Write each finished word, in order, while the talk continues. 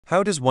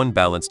How does one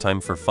balance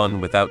time for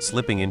fun without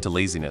slipping into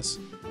laziness?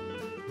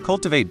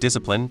 Cultivate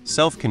discipline,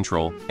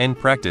 self-control, and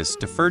practice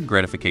deferred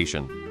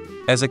gratification.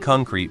 As a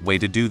concrete way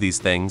to do these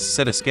things,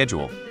 set a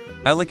schedule.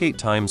 Allocate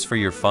times for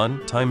your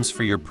fun, times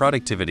for your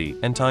productivity,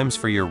 and times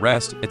for your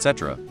rest,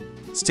 etc.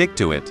 Stick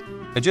to it.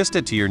 Adjust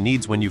it to your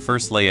needs when you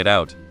first lay it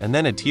out, and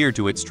then adhere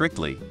to it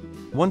strictly.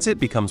 Once it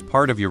becomes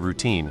part of your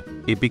routine,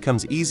 it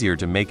becomes easier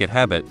to make it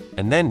habit,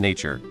 and then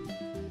nature.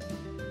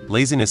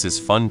 Laziness is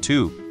fun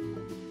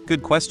too?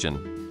 Good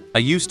question. I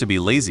used to be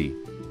lazy,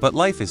 but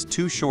life is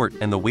too short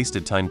and the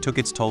wasted time took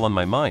its toll on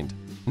my mind.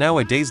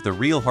 Nowadays the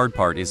real hard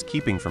part is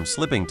keeping from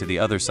slipping to the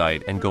other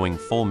side and going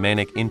full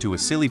manic into a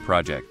silly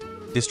project.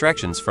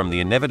 Distractions from the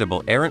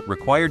inevitable aren't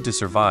required to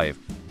survive,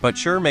 but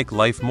sure make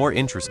life more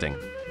interesting.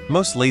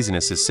 Most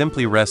laziness is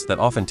simply rest that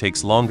often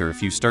takes longer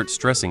if you start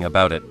stressing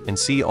about it and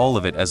see all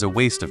of it as a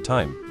waste of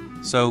time.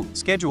 So,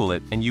 schedule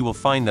it and you will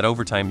find that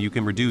over time you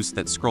can reduce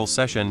that scroll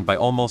session by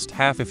almost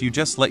half if you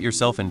just let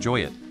yourself enjoy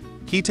it.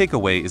 Key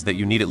takeaway is that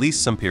you need at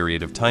least some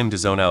period of time to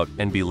zone out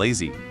and be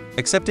lazy.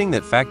 Accepting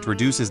that fact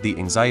reduces the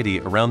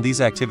anxiety around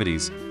these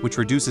activities, which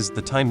reduces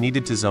the time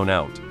needed to zone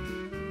out.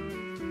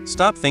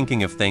 Stop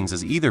thinking of things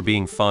as either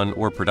being fun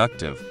or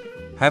productive.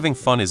 Having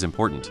fun is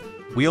important.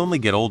 We only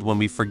get old when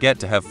we forget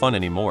to have fun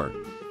anymore.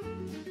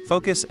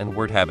 Focus and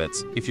word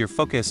habits. If you're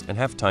focused and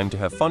have time to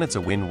have fun, it's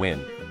a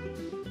win-win.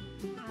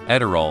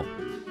 Adderall.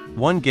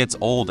 One gets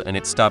old and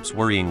it stops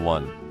worrying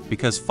one,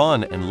 because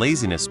fun and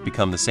laziness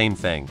become the same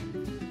thing.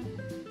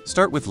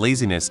 Start with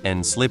laziness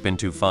and slip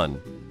into fun.